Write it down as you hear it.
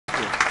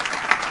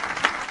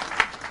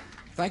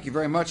Thank you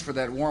very much for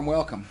that warm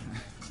welcome.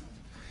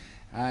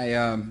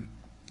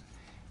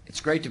 It's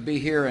great to be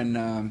here in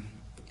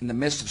the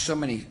midst of so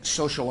many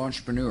social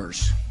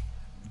entrepreneurs.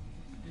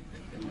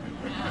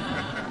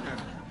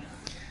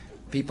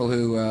 People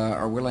who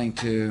are willing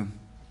to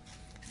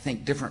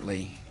think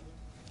differently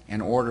in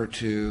order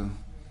to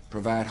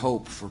provide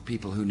hope for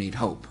people who need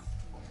hope.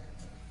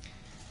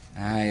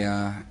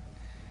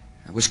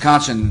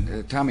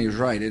 Wisconsin, Tommy was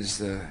right,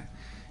 it's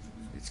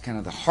kind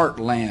of the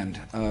heartland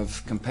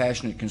of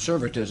compassionate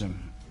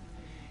conservatism.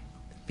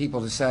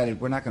 People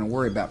decided we're not going to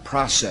worry about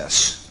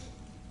process,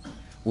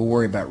 we'll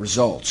worry about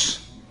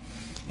results.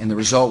 And the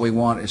result we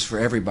want is for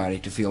everybody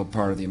to feel a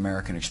part of the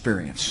American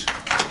experience.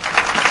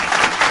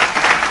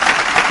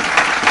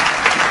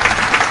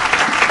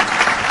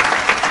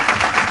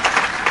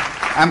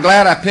 I'm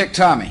glad I picked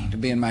Tommy to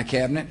be in my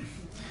cabinet.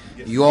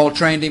 You all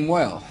trained him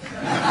well.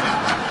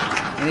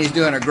 And he's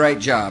doing a great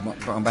job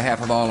on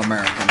behalf of all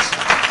Americans.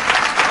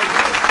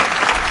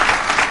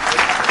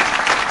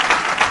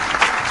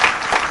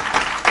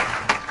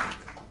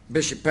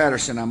 Bishop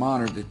Patterson, I'm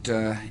honored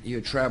that you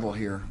would travel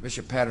here.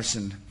 Bishop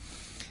Patterson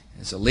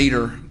is a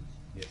leader.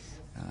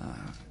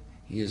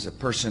 He is a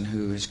person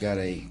who has got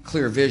a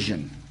clear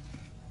vision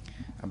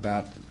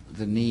about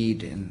the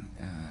need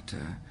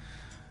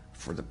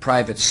for the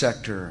private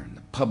sector and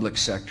the public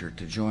sector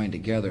to join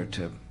together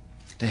to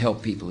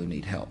help people who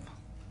need help.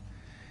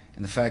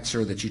 And the fact,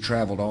 sir, that you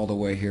traveled all the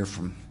way here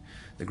from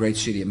the great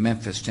city of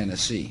Memphis,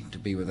 Tennessee, to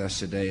be with us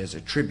today is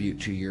a tribute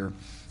to your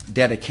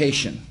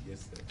dedication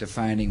to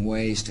finding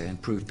ways to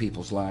improve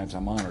people's lives.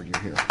 I'm honored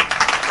you're here.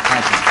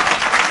 Thank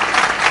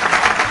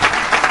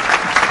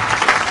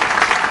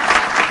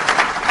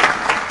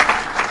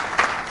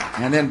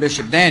you. And then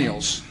Bishop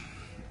Daniels.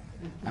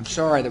 I'm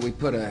sorry that we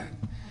put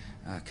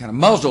kind of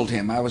muzzled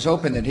him. I was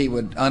hoping that he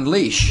would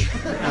unleash,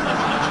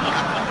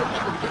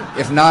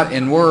 if not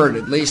in word,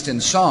 at least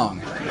in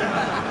song.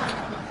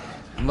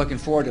 I'm looking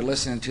forward to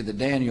listening to the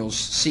Daniels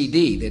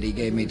CD that he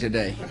gave me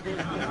today.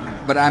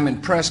 But I'm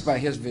impressed by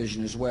his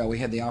vision as well. We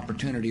had the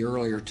opportunity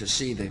earlier to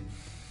see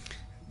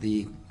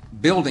the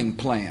building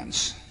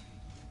plans.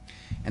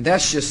 And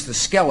that's just the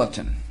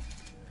skeleton.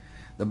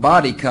 The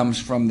body comes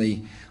from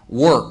the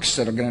works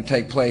that are going to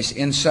take place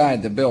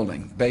inside the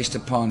building based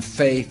upon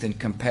faith and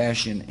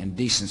compassion and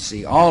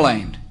decency,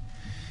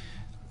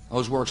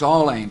 those works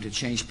all aimed to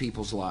change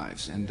people's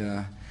lives.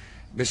 And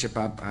Bishop,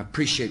 I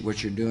appreciate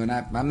what you're doing.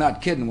 I'm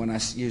not kidding when I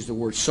use the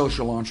word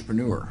social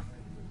entrepreneur.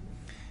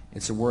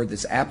 It's a word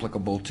that's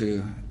applicable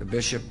to the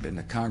bishop and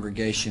the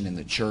congregation and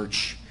the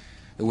church.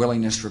 The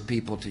willingness for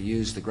people to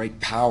use the great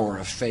power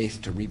of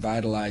faith to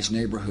revitalize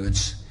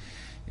neighborhoods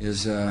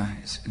is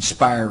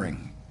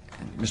inspiring.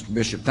 And Mr.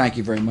 Bishop, thank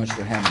you very much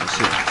for having us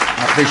here.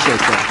 I appreciate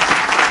that.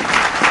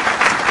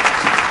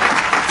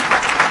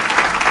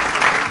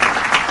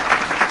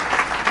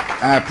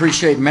 I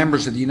appreciate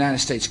members of the United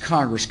States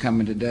Congress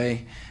coming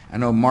today. I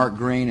know Mark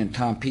Green and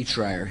Tom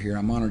Petri are here.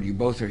 I'm honored you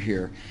both are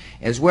here,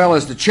 as well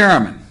as the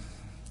chairman,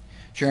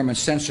 Chairman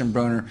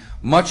Sensenbrenner.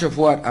 Much of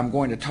what I'm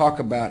going to talk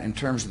about in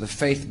terms of the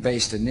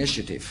faith-based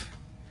initiative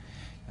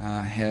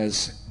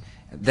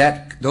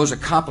those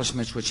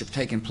accomplishments which have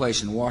taken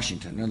place in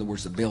Washington, in other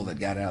words, the bill that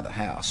got out of the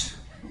House,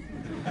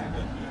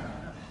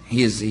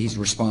 he's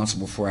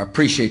responsible for. I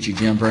appreciate you,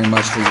 Jim, very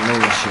much for your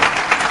leadership.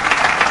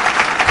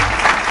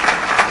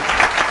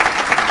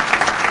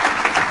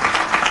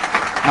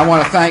 I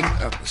want to thank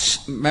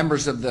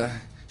members of the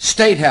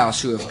State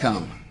House who have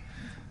come.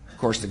 Of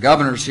course, the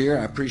governor's here.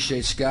 I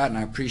appreciate Scott, and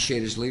I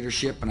appreciate his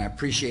leadership, and I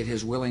appreciate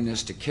his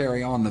willingness to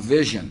carry on the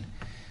vision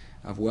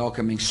of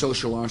welcoming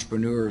social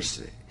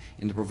entrepreneurs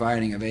into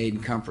providing of aid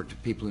and comfort to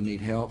people who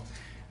need help.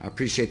 I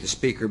appreciate the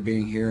Speaker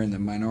being here and the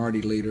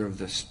Minority Leader of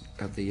the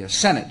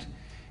Senate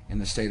in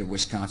the state of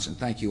Wisconsin.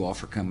 Thank you all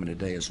for coming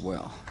today as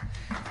well.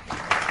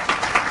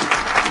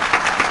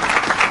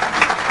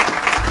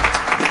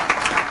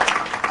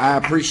 I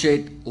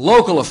appreciate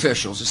local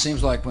officials. It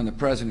seems like when the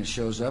President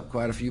shows up,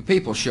 quite a few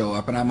people show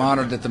up, and I'm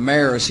honored that the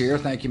Mayor is here.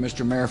 Thank you,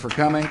 Mr. Mayor, for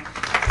coming.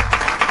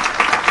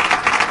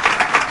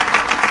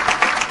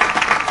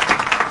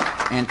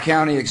 And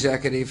County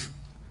Executive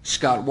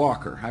Scott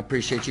Walker. I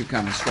appreciate you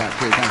coming, Scott,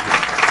 too. Thank you.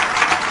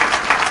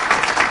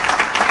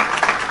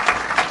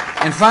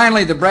 And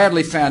finally, the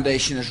Bradley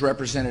Foundation is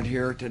represented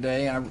here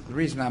today. And the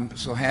reason I'm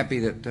so happy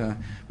that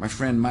my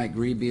friend Mike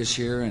Grebe is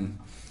here and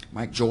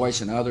Mike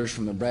Joyce and others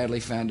from the Bradley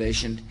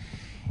Foundation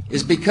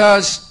is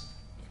because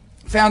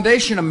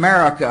Foundation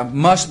America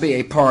must be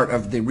a part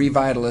of the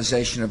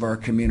revitalization of our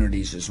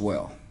communities as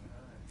well.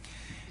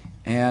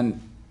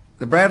 And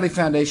the Bradley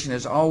Foundation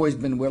has always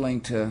been willing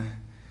to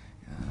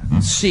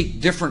seek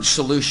different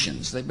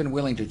solutions. They've been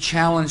willing to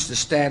challenge the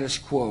status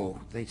quo.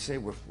 They say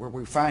where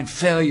we find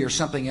failure,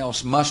 something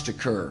else must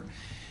occur.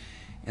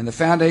 And the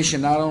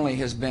foundation not only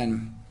has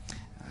been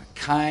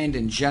kind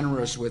and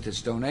generous with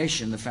its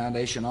donation, the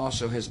foundation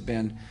also has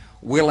been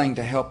willing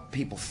to help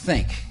people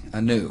think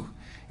anew.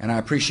 And I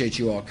appreciate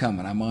you all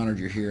coming. I'm honored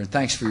you're here, and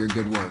thanks for your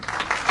good work.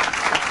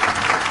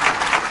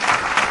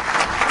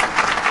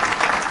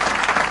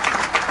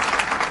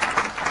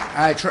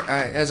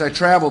 as I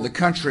travel the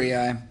country,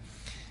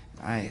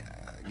 I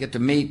get to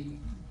meet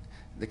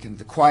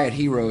the quiet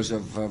heroes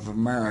of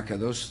America,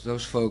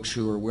 those folks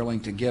who are willing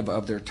to give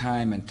of their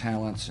time and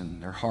talents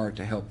and their heart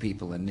to help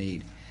people in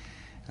need.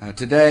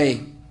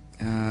 Today,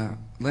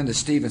 Linda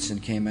Stevenson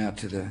came out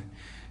to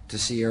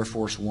see Air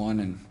Force One,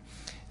 and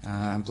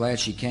I'm glad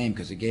she came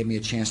because it gave me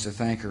a chance to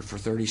thank her for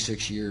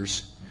 36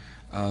 years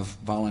of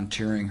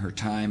volunteering her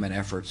time and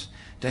efforts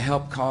to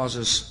help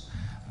causes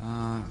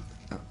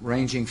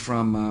ranging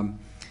from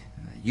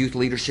Youth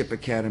Leadership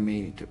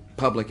Academy to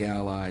Public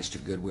Allies to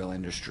Goodwill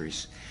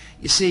Industries.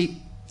 You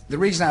see, the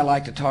reason I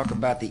like to talk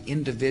about the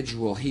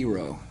individual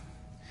hero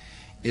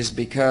is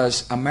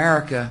because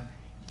America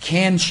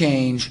can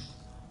change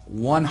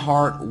one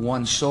heart,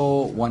 one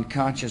soul, one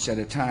conscience at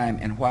a time,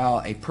 and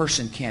while a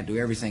person can't do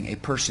everything, a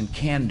person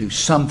can do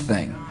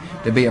something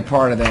to be a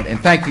part of that. And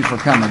thank you for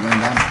coming,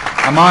 Linda.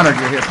 I'm honored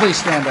you're here. Please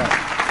stand up.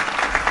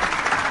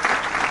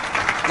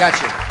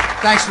 Got you.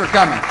 Thanks for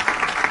coming.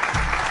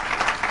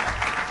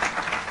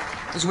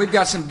 Listen, we've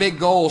got some big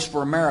goals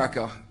for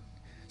America.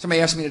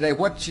 Somebody asked me today,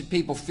 what should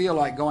people feel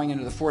like going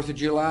into the 4th of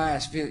July?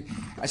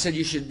 I said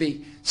you should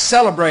be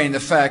celebrating the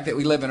fact that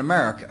we live in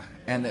America.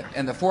 And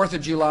the 4th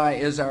of July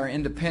is our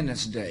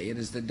Independence Day. It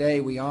is the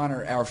day we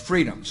honor our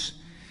freedoms.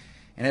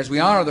 And as we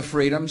honor the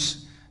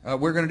freedoms,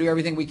 we're going to do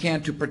everything we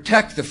can to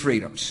protect the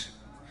freedoms.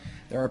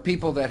 There are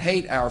people that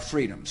hate our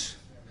freedoms.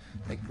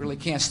 They really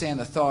can't stand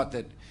the thought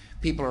that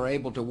people are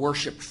able to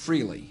worship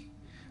freely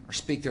or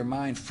speak their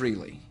mind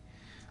freely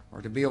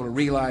or to be able to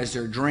realize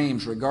their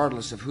dreams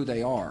regardless of who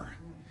they are.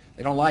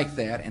 They don't like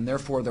that, and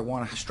therefore they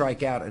want to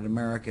strike out at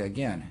America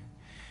again.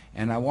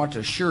 And I want to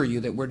assure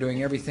you that we're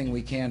doing everything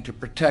we can to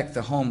protect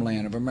the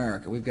homeland of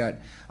America. We've got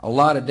a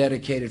lot of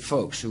dedicated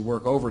folks who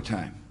work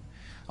overtime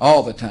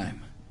all the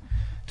time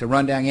to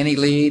run down any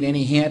lead,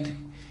 any hint,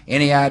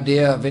 any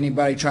idea of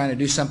anybody trying to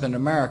do something in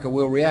America.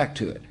 We'll react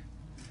to it,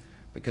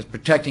 because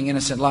protecting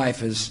innocent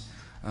life is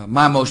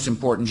my most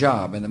important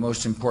job and the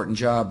most important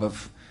job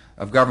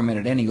of government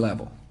at any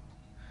level.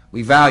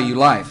 We value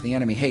life. The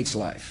enemy hates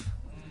life.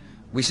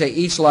 We say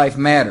each life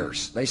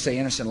matters. They say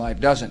innocent life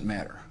doesn't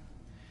matter.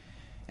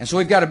 And so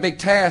we've got a big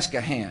task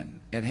at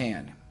hand.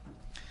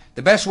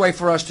 The best way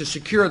for us to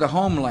secure the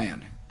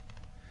homeland,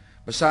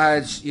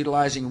 besides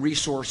utilizing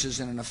resources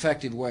in an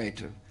effective way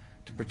to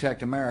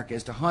protect America,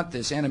 is to hunt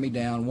this enemy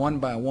down one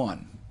by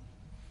one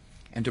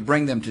and to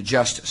bring them to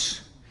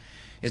justice.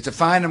 Is to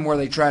find them where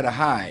they try to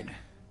hide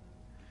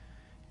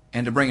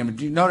and to bring them.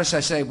 Do you notice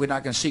I say we're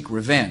not going to seek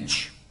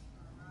revenge?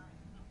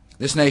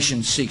 This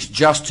nation seeks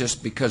justice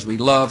because we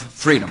love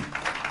freedom.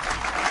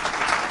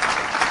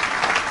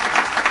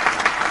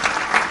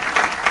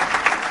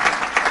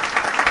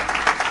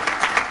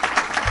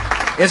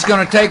 It's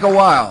going to take a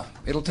while.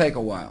 It'll take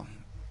a while.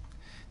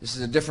 This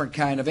is a different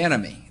kind of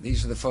enemy.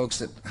 These are the folks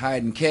that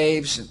hide in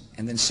caves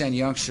and then send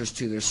youngsters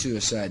to their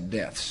suicide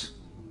deaths.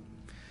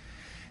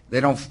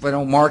 They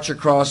don't march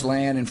across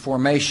land in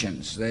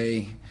formations.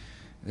 They're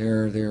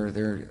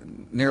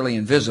nearly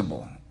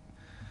invisible.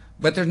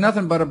 But there's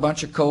nothing but a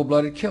bunch of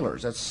cold-blooded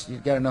killers.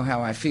 You've got to know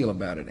how I feel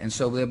about it. And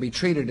so they'll be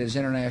treated as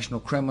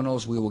international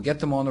criminals. We will get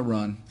them on the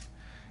run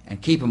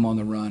and keep them on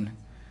the run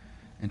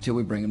until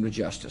we bring them to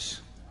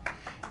justice.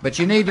 But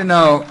you need to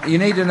know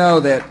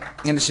that,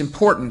 and it's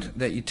important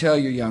that you tell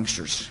your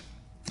youngsters,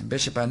 and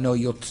Bishop, I know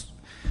you'll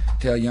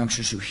tell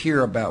youngsters who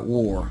hear about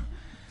war,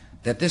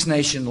 that this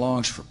nation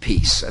longs for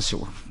peace. That's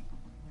what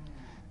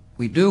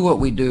we do what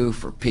we do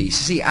for peace.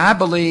 See, I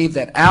believe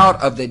that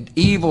out of the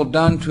evil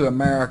done to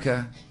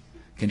America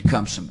can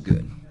come some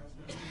good.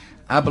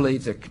 I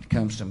believe there can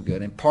come some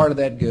good, and part of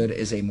that good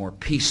is a more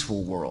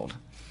peaceful world.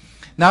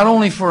 Not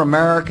only for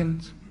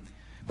Americans,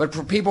 but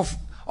for people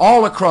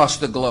all across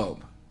the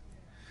globe.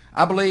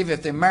 I believe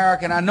if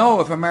I know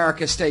if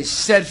America stays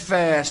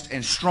steadfast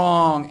and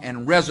strong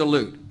and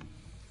resolute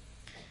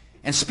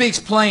and speaks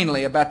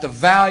plainly about the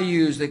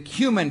values, the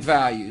human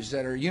values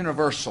that are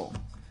universal,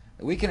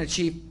 that we can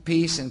achieve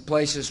peace in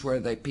places where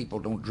people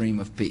don't dream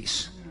of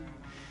peace.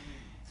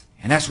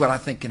 And that's what I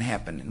think can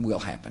happen and will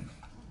happen.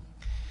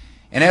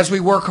 And as we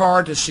work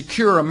hard to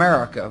secure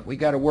America, we've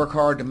got to work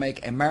hard to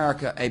make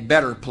America a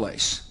better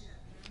place.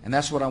 And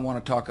that's what I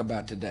want to talk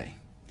about today.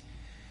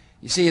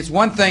 You see, it's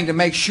one thing to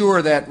make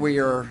sure that we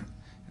are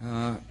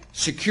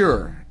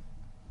secure.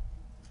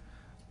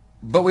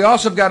 But we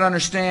also have got to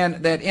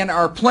understand that in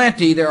our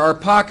plenty, there are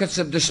pockets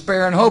of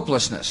despair and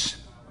hopelessness.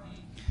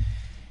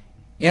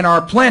 In our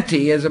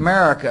plenty as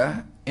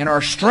America, in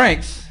our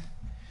strength,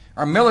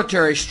 our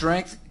military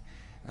strength,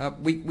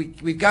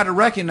 we've got to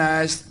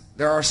recognize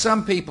there are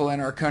some people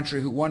in our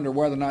country who wonder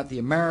whether or not the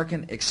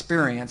American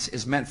experience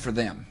is meant for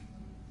them.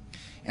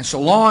 And so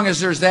long as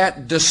there's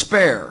that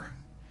despair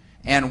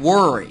and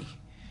worry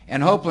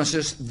and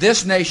hopelessness,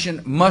 this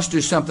nation must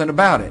do something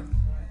about it.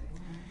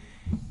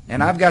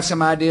 And I've got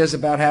some ideas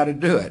about how to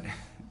do it.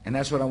 And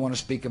that's what I want to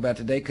speak about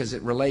today, because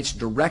it relates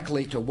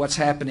directly to what's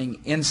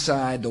happening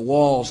inside the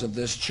walls of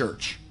this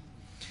church.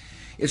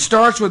 It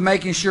starts with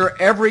making sure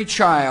every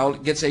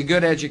child gets a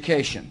good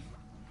education.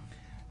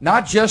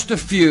 Not just a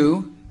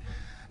few,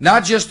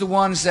 Not just the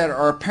ones that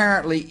are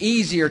apparently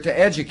easier to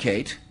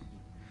educate,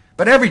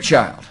 but every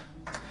child.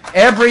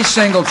 Every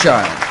single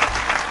child.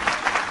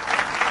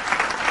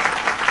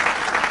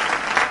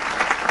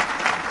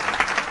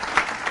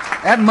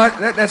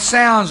 That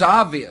sounds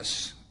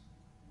obvious,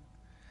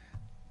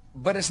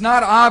 but it's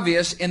not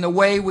obvious in the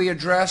way we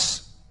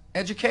address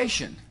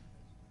education.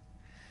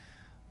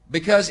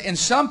 Because in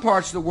some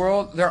parts of the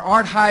world, there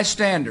aren't high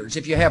standards.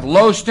 If you have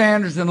low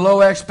standards and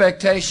low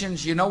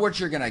expectations, you know what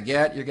you're going to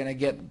get. You're going to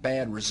get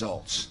bad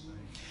results.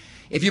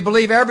 If you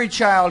believe every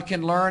child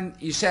can learn,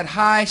 you set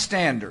high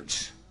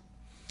standards.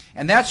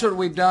 And that's what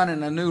we've done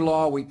in a new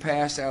law we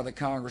passed out of the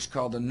Congress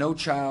called the No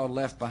Child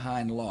Left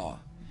Behind Law.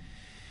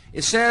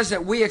 It says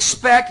that we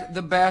expect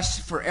the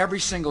best for every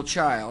single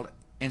child,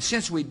 and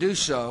since we do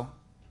so,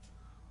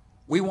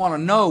 we want to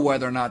know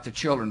whether or not the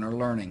children are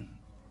learning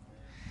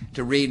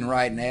to read and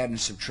write and add and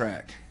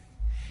subtract.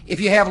 If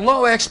you have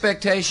low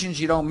expectations,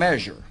 you don't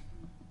measure.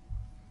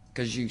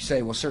 Because you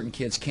say, well, certain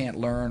kids can't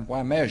learn.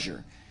 Why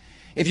measure?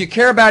 If you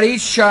care about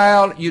each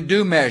child, you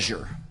do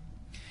measure.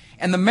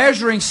 And the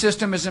measuring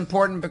system is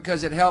important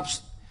because it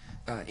helps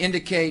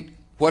indicate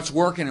what's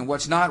working and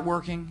what's not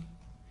working.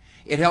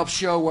 It helps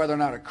show whether or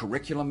not a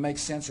curriculum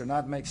makes sense or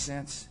not makes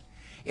sense.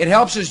 It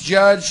helps us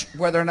judge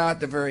whether or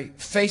not the very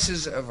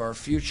faces of our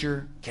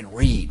future can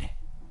read,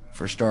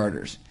 for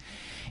starters.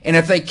 And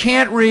if they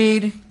can't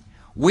read,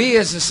 we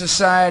as a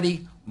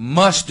society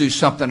must do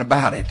something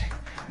about it.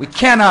 We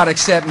cannot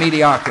accept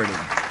mediocrity.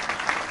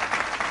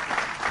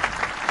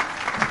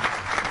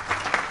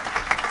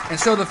 And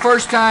so the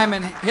first time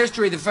in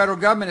history the federal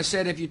government has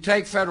said if you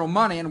take federal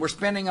money, and we're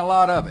spending a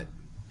lot of it,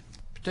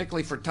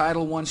 particularly for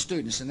Title I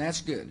students, and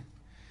that's good,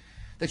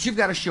 that you've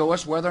got to show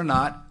us whether or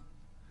not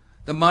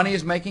the money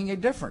is making a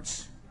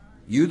difference.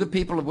 You, the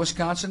people of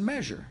Wisconsin,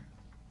 measure.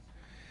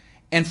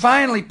 And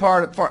finally,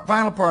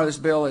 final part of this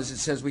bill is it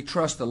says we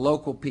trust the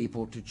local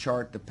people to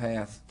chart the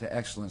path to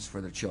excellence for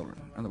their children.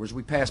 In other words,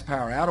 we pass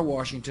power out of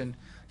Washington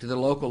to the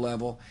local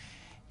level,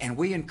 and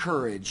we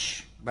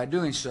encourage, by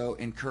doing so,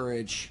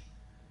 encourage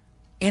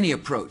any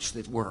approach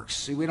that works.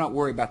 See, we don't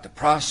worry about the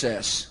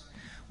process.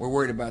 We're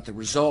worried about the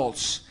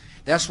results.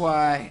 That's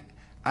why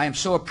I am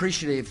so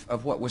appreciative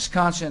of what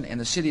Wisconsin and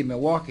the city of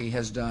Milwaukee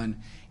has done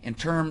in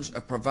terms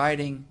of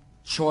providing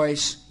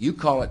choice. You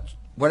call it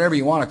whatever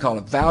you want to call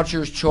it,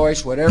 vouchers,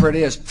 choice, whatever it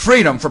is.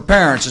 Freedom for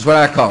parents is what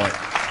I call it.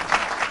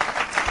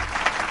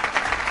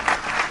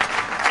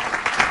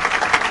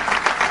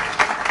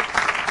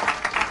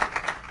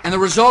 And the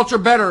results are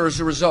better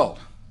as a result.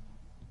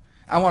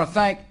 I want to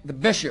thank the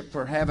bishop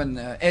for having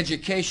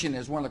education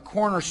as one of the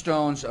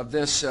cornerstones of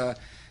this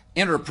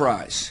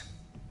enterprise.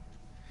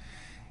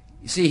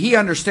 You see, he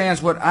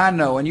understands what I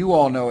know and you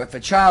all know. If a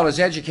child is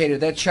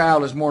educated, that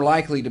child is more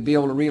likely to be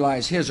able to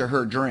realize his or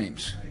her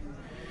dreams.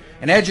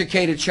 An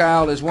educated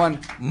child is one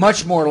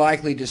much more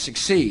likely to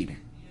succeed.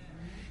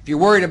 If you're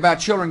worried about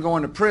children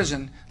going to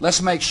prison,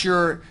 let's make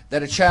sure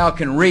that a child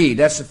can read.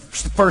 That's the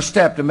first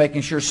step to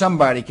making sure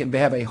somebody can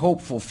have a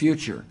hopeful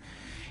future.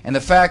 And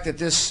the fact that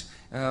this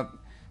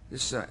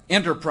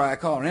enterprise, I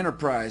call it an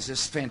enterprise,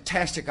 this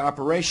fantastic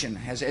operation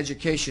has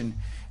education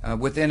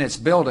within its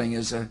building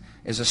is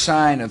a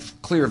sign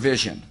of clear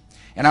vision.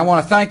 And I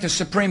want to thank the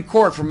Supreme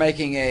Court for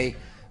making a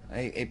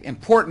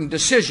important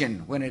decision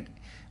when it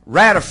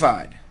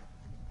ratified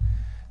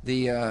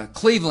the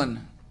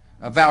Cleveland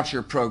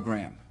voucher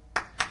program.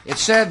 It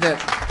said that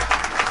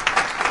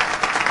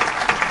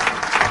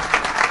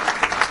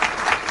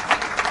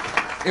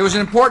it was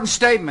an important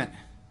statement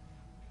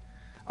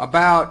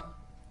about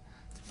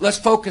let's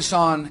focus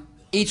on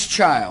each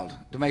child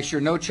to make sure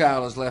no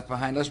child is left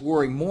behind. Let's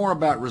worry more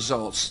about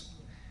results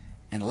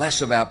and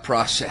less about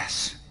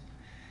process.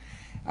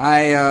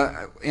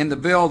 In the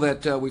bill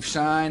that we've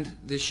signed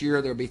this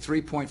year, there will be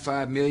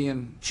 3.5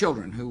 million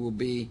children who will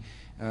be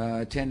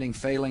attending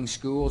failing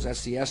schools.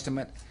 That's the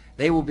estimate.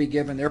 They will be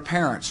given, their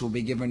parents will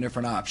be given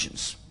different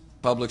options,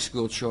 public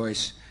school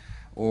choice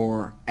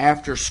or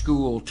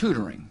after-school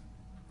tutoring.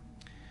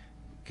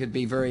 Could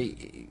be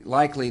very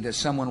likely that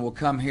someone will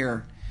come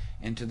here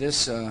into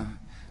this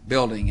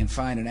building and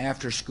find an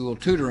after-school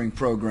tutoring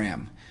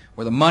program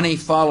where the money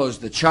follows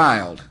the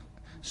child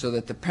so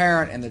that the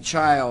parent and the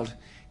child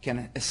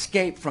can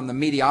escape from the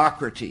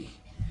mediocrity.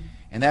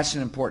 And that's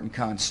an important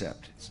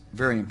concept. It's a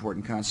very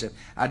important concept.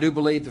 I do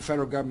believe the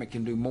federal government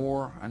can do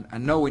more. I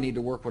know we need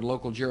to work with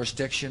local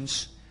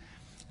jurisdictions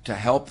to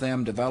help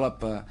them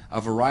develop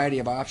a variety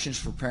of options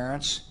for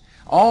parents,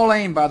 all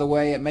aimed, by the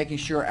way, at making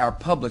sure our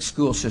public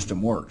school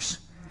system works.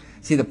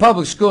 See, the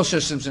public school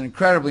system is an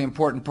incredibly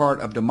important part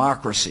of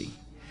democracy,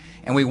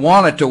 and we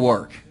want it to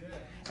work.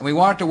 And we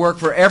want it to work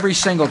for every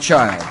single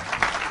child.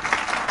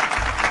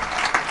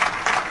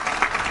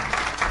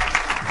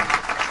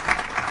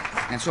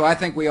 And so I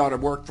think we ought to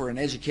work for an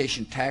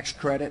education tax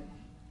credit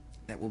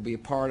that will be a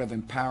part of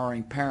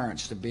empowering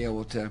parents to be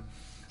able to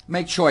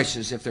make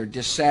choices if they're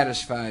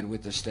dissatisfied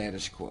with the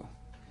status quo.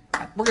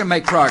 We're going to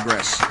make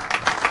progress.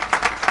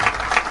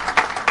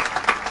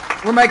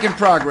 We're making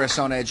progress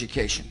on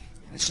education.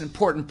 It's an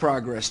important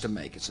progress to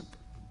make. It's an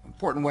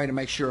important way to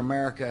make sure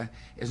America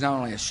is not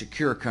only a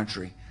secure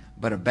country,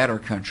 but a better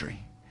country.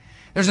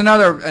 There's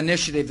another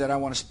initiative that I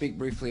want to speak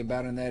briefly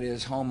about, and that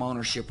is home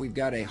ownership. We've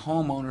got a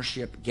home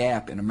ownership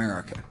gap in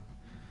America.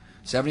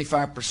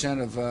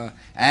 75% of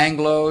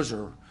Anglos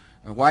or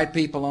white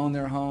people own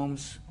their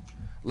homes.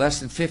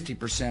 Less than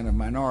 50% of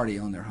minority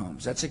own their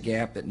homes. That's a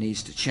gap that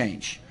needs to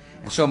change.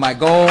 And so my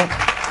goal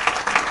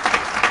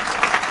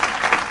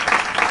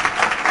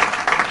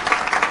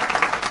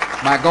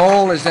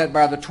is that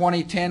by the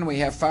 2010 we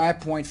have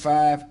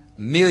 5.5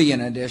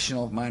 million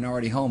additional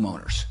minority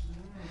homeowners.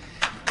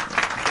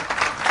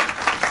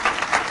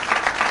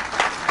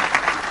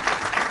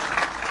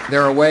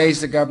 There are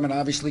ways the government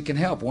obviously can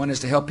help. One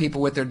is to help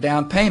people with their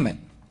down payment.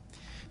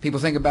 People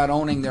think about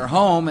owning their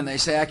home and they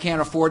say, I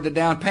can't afford the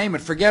down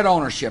payment. Forget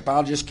ownership.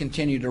 I'll just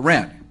continue to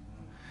rent.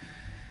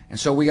 And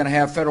so we're going to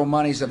have federal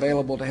monies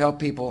available to help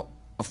people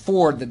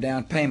afford the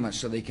down payment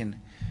so they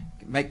can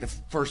make the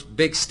first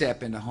big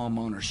step into home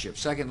ownership.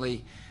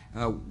 Secondly,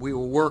 we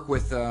will work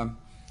with the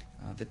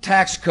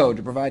tax code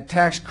to provide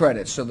tax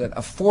credits so that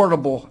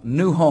affordable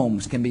new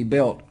homes can be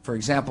built, for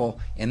example,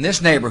 in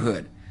this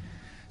neighborhood,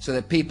 so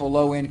that people,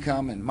 low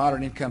income and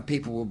moderate income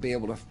people, will be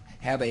able to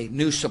have a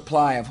new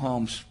supply of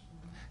homes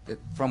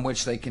from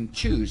which they can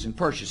choose and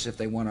purchase if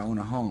they want to own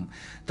a home.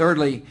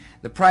 Thirdly,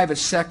 the private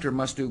sector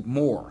must do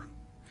more,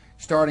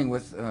 starting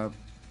with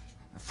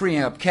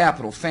freeing up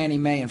capital. Fannie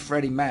Mae and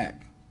Freddie Mac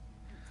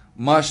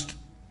must,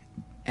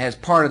 as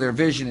part of their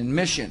vision and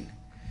mission,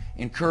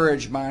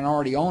 encourage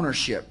minority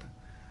ownership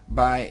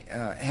by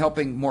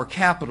helping more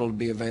capital to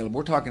be available.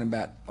 We're talking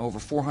about over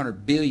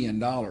 $400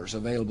 billion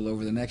available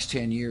over the next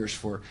 10 years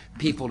for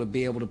people to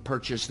be able to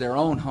purchase their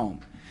own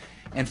home.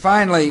 And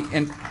finally,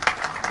 in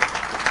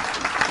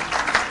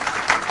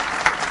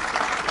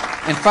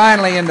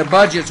the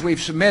budgets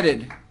we've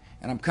submitted,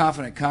 and I'm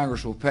confident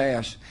Congress will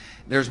pass,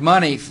 there's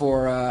money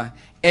for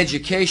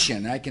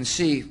education. I can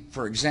see,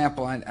 for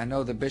example, I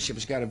know the bishop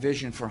has got a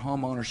vision for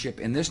home ownership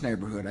in this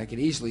neighborhood. I could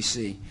easily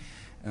see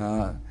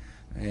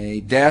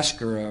a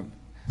desk or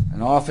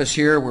an office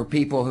here where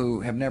people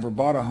who have never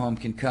bought a home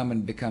can come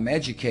and become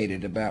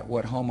educated about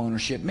what home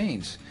ownership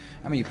means.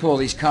 I mean, you pull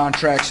these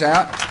contracts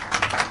out.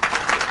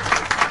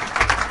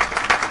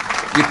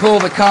 You pull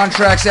the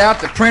contracts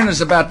out, the print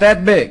is about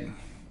that big.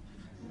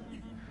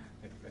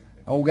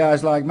 Old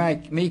guys like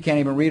me can't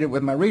even read it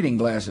with my reading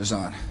glasses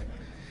on.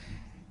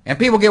 And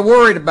people get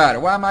worried about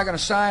it. Why am I going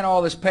to sign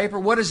all this paper?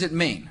 What does it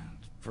mean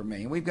for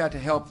me? We've got to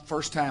help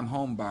first-time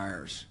home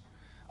buyers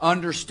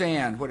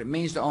understand what it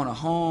means to own a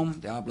home,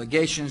 the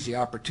obligations, the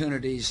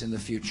opportunities in the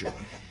future.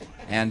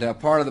 And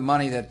part of the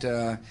money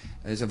that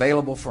is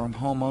available from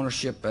home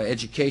ownership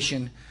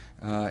education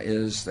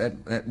is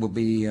that will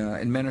be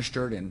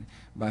administered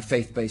by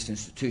faith-based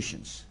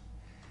institutions.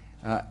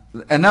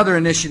 Another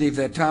initiative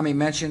that Tommy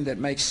mentioned that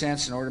makes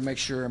sense in order to make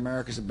sure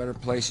America's a better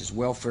place is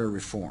welfare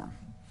reform.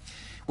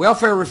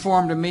 Welfare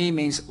reform to me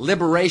means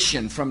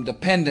liberation from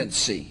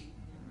dependency.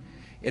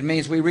 It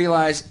means we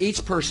realize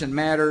each person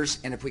matters,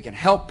 and if we can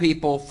help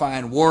people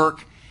find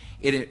work,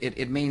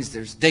 it means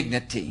there's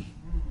dignity.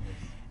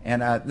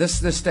 And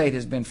this state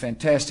has been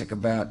fantastic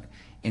about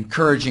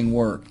encouraging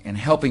work and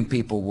helping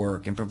people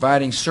work and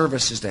providing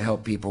services to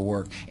help people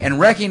work and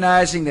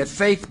recognizing that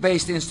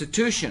faith-based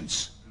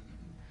institutions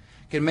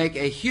can make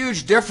a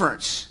huge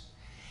difference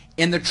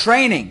in the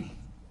training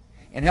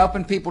and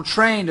helping people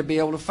train to be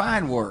able to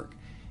find work.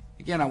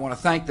 Again, I want to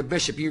thank the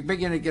bishop. You're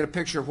beginning to get a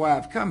picture of why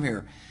I've come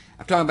here.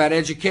 I'm talking about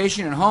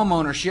education and home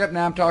ownership.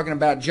 Now I'm talking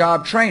about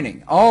job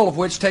training, all of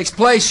which takes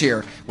place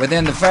here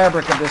within the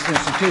fabric of this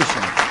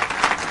institution.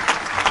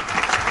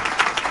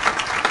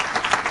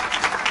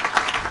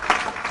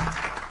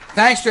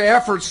 Thanks to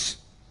efforts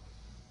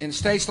in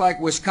states like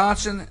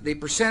Wisconsin, the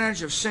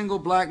percentage of single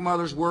black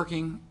mothers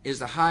working is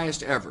the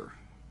highest ever.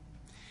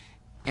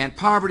 And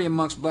poverty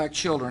amongst black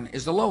children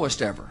is the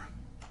lowest ever.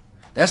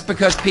 That's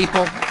because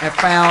people have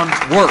found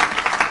work.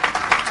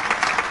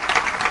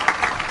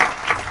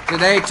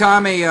 Today,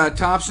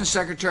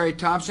 Secretary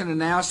Thompson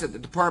announced that the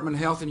Department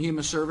of Health and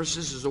Human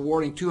Services is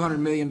awarding $200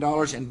 million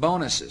in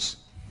bonuses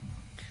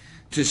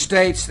to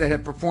states that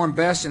have performed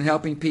best in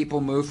helping people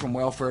move from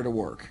welfare to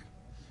work.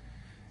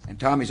 And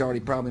Tommy's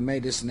already probably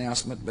made this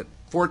announcement, but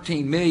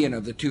 14 million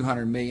of the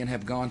 200 million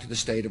have gone to the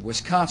state of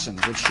Wisconsin,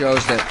 which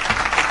shows that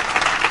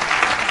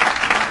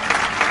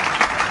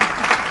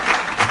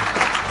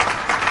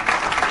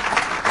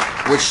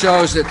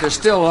there's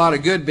still a lot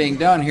of good being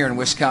done here in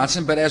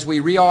Wisconsin, but as we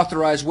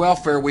reauthorize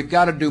welfare, we've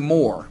got to do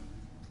more.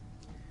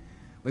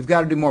 We've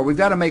got to do more. We've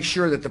got to make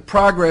sure that the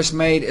progress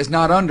made is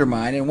not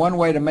undermined, and one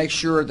way to make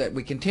sure that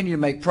we continue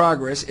to make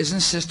progress is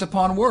insist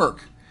upon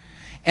work.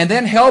 And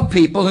then help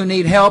people who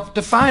need help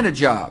to find a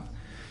job,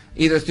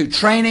 either through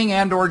training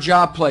and or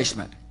job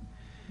placement.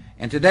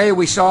 And today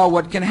we saw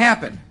what can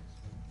happen.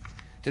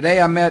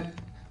 Today I met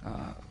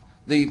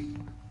the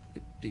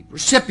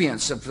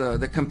recipients of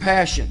the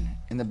compassion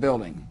in the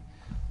building.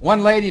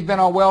 One lady had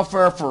been on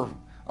welfare for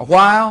a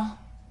while,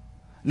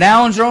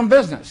 now owns her own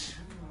business.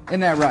 Isn't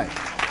that right?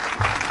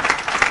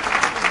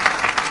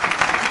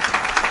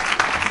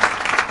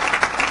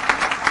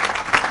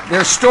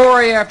 There's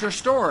story after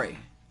story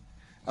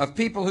of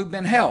people who've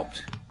been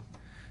helped,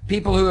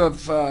 people who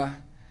have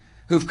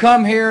who've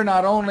come here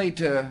not only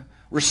to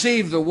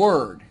receive the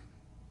word,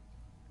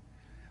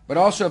 but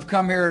also have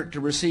come here to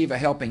receive a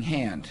helping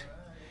hand.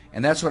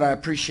 And that's what I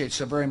appreciate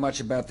so very much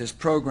about this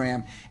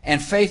program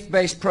and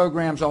faith-based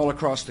programs all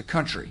across the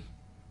country.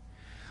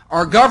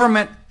 Our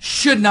government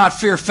should not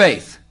fear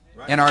faith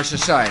in our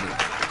society.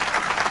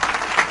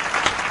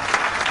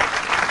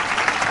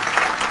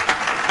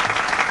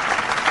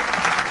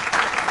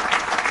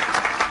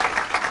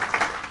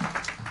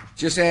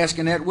 Just ask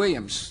Annette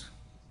Williams,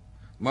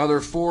 mother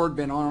of Ford,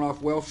 been on and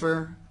off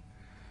welfare.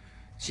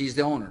 She's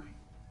the owner.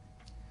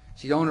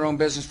 She's owned her own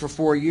business for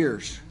 4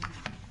 years.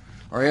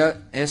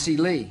 Or Essie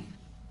Lee.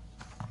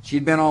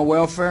 She'd been on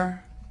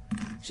welfare.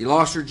 She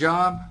lost her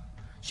job.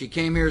 She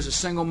came here as a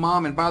single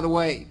mom. And by the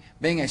way,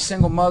 being a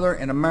single mother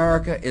in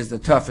America is the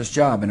toughest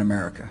job in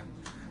America.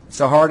 It's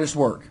the hardest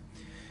work.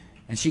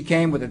 And she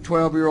came with a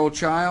 12-year-old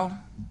child.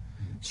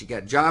 She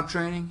got job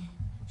training.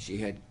 She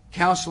had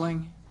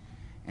counseling.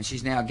 And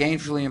she's now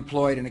gainfully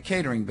employed in a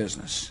catering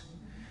business.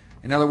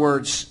 In other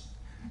words,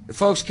 the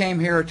folks came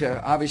here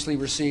to obviously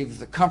receive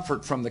the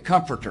comfort from the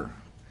comforter,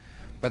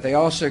 but they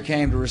also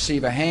came to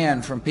receive a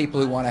hand from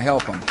people who want to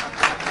help them.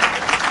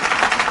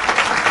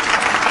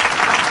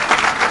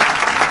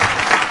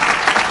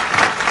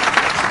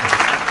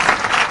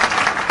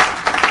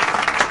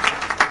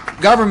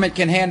 Government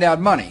can hand out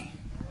money.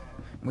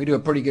 We do a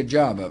pretty good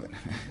job of it.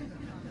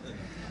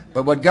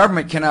 But what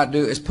government cannot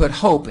do is put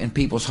hope in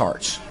people's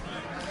hearts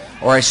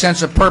or a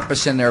sense of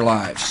purpose in their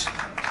lives.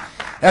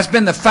 That's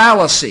been the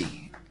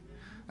fallacy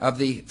of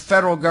the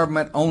federal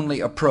government-only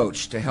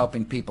approach to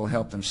helping people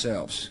help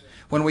themselves.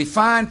 When we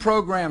find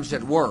programs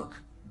that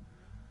work,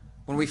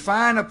 when we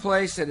find a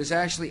place that is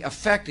actually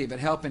effective at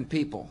helping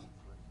people,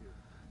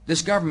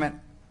 this government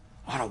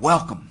ought to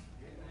welcome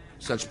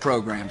such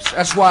programs.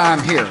 That's why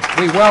I'm here.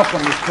 We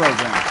welcome this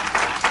program.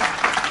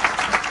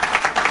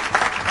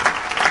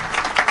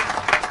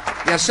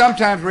 Yet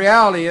sometimes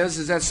reality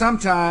is that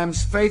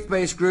sometimes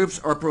faith-based groups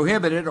are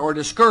prohibited or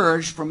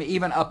discouraged from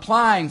even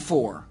applying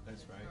for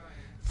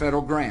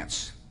federal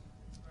grants.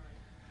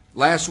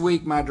 Last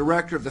week, my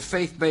director of the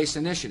faith-based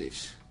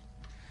initiatives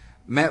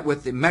met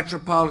with the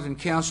Metropolitan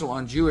Council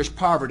on Jewish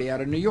Poverty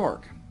out of New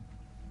York.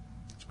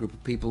 It's a group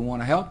of people who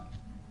want to help.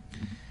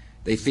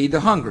 They feed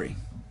the hungry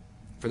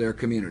for their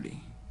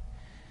community.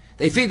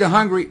 They feed the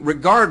hungry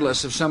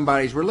regardless of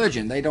somebody's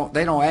religion. They don't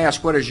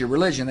ask, what is your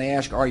religion? They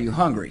ask, are you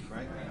hungry?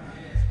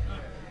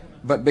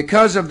 But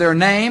because of their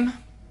name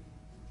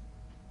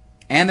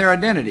and their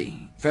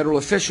identity, federal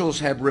officials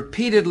have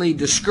repeatedly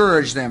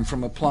discouraged them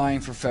from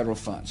applying for federal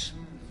funds.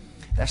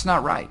 That's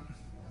not right.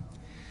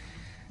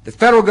 The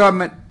federal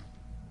government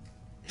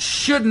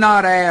should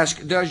not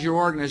ask, does your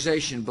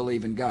organization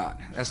believe in God?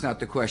 That's not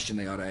the question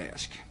they ought to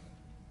ask.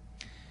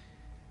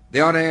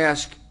 They ought to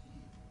ask,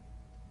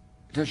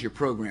 does your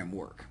program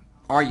work?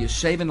 Are you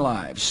saving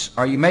lives?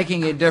 Are you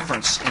making a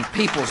difference in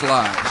people's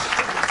lives?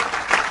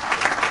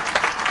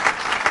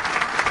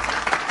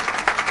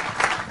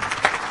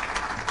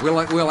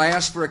 We'll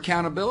ask for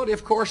accountability.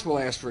 Of course we'll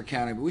ask for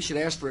accountability. We should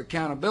ask for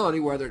accountability,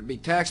 whether it be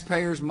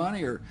taxpayers'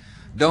 money or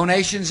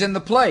donations in the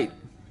plate.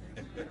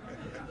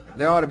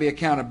 There ought to be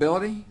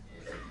accountability.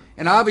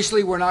 And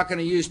obviously we're not going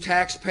to use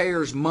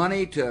taxpayers'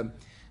 money to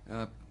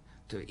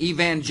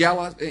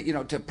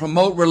to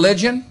promote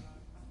religion.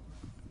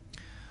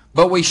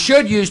 But we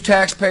should use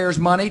taxpayers'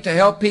 money to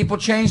help people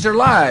change their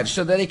lives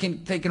so that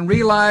they can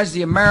realize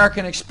the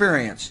American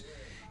experience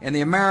and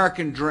the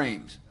American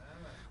dreams.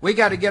 We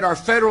got to get our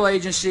federal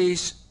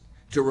agencies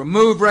to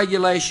remove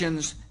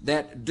regulations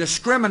that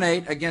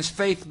discriminate against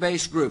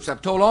faith-based groups.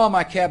 I've told all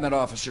my cabinet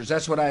officers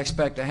that's what I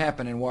expect to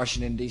happen in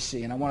Washington,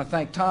 D.C., and I want to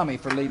thank Tommy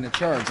for leading the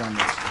charge on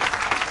this.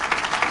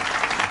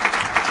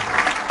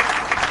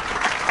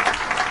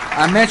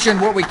 I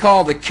mentioned what we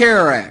call the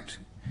CARE Act,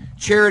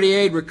 Charity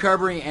Aid,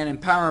 Recovery, and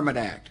Empowerment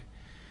Act.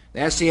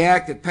 That's the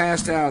act that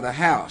passed out of the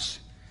House.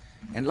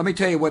 And let me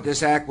tell you what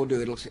this act will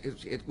do.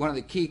 One of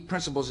the key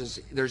principles is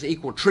there's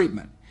equal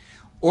treatment.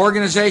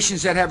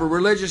 Organizations that have a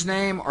religious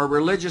name or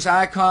religious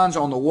icons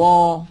on the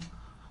wall,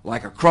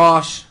 like a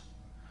cross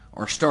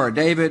or Star of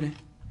David,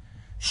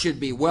 should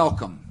be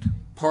welcomed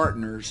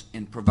partners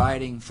in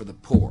providing for the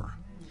poor.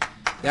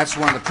 That's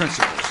one of the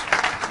principles.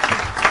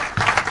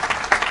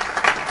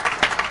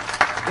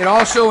 It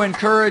also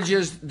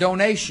encourages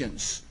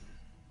donations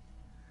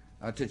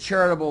to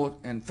charitable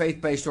and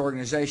faith-based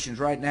organizations.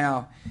 Right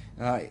now,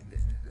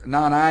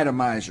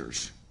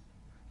 non-itemizers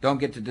don't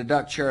get to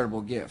deduct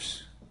charitable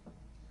gifts.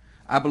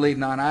 I believe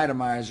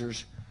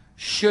non-itemizers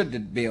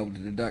should be able to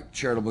deduct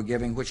charitable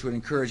giving, which would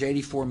encourage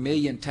 84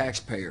 million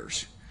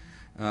taxpayers,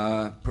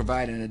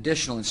 provide an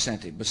additional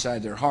incentive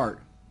beside their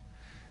heart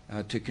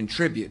to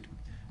contribute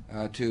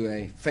to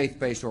a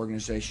faith-based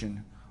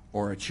organization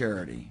or a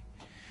charity.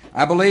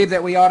 I believe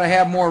that we ought to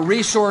have more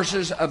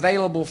resources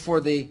available for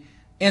the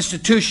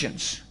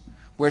institutions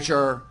which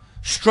are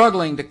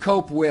struggling to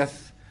cope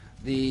with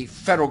the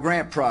federal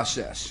grant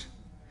process.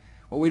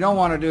 What we don't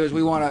want to do is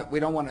we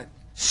don't want to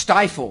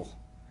stifle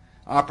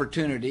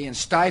opportunity and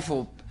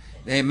stifle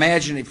the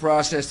imaginative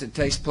process that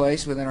takes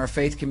place within our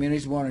faith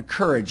communities. We want to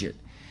encourage it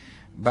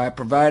by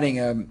providing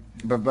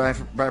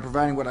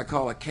what I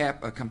call a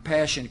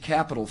compassion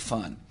capital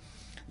fund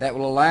that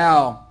will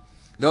allow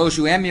those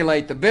who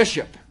emulate the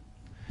bishop,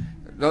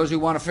 those who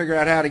want to figure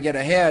out how to get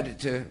ahead,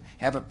 to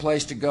have a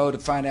place to go to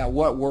find out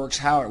what works,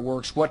 how it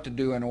works, what to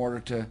do in order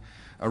to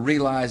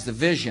realize the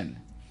vision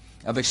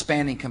of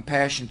expanding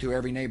compassion to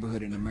every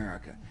neighborhood in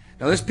America.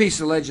 Now, this piece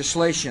of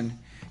legislation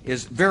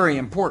is very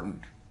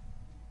important,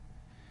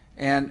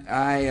 and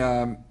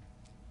that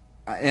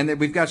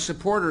we've got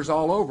supporters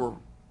all over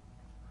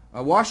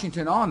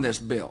Washington on this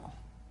bill,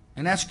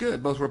 and that's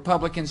good, both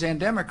Republicans and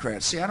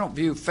Democrats. See, I don't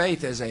view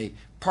faith as a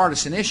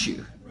partisan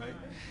issue. Right.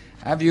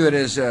 I view it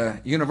as a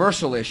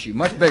universal issue,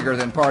 much bigger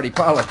than party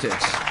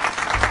politics.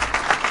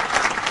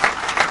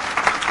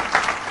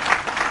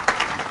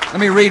 Let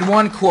me read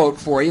one quote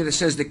for you that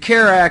says, "The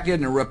CARE Act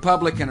isn't a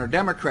Republican or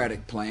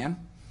Democratic plan.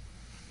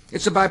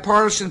 It's a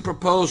bipartisan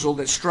proposal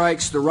that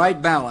strikes the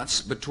right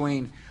balance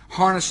between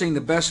harnessing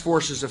the best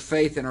forces of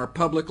faith in our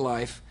public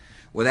life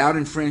without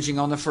infringing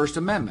on the First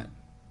Amendment."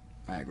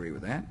 I agree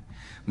with that.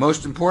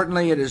 "Most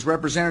importantly, it is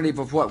representative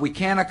of what we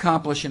can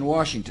accomplish in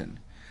Washington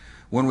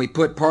when we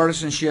put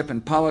partisanship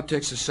and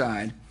politics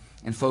aside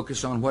and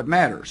focus on what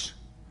matters.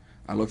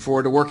 I look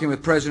forward to working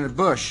with President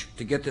Bush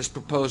to get this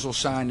proposal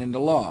signed into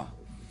law."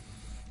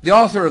 The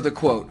author of the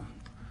quote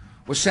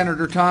was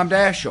Senator Tom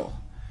Daschle,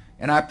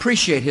 and I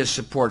appreciate his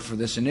support for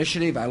this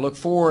initiative. I look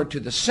forward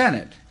to the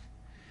Senate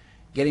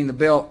getting the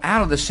bill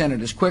out of the Senate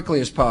as quickly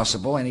as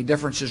possible, any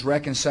differences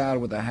reconciled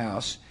with the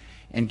House,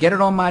 and get it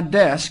on my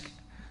desk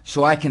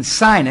so I can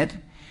sign it,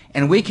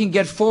 and we can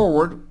get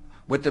forward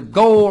with the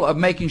goal of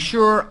making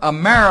sure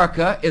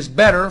America is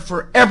better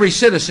for every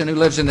citizen who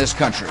lives in this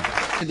country.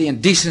 The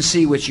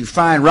indecency which you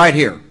find right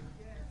here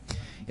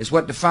is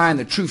what defines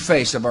the true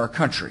face of our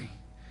country.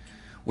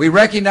 We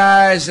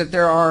recognize that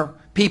there are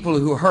people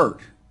who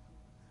hurt,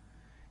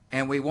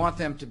 and we want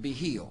them to be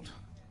healed.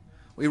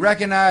 We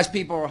recognize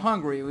people are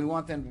hungry, we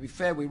want them to be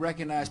fed. We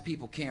recognize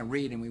people can't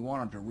read, and we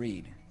want them to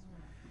read.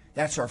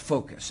 That's our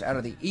focus. Out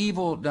of the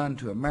evil done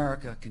to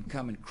America can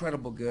come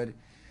incredible good,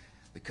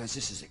 because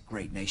this is a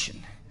great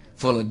nation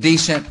full of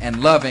decent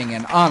and loving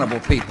and honorable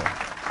people.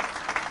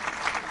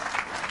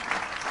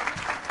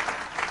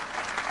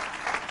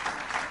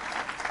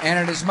 And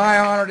it is my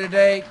honor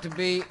today to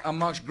be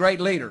amongst great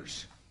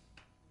leaders,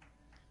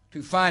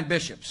 to find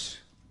bishops,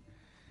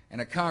 and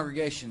a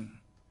congregation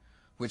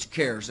which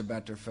cares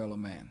about their fellow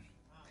man.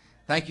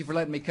 Thank you for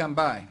letting me come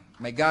by.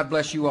 May God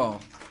bless you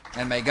all,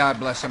 and may God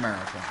bless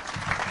America.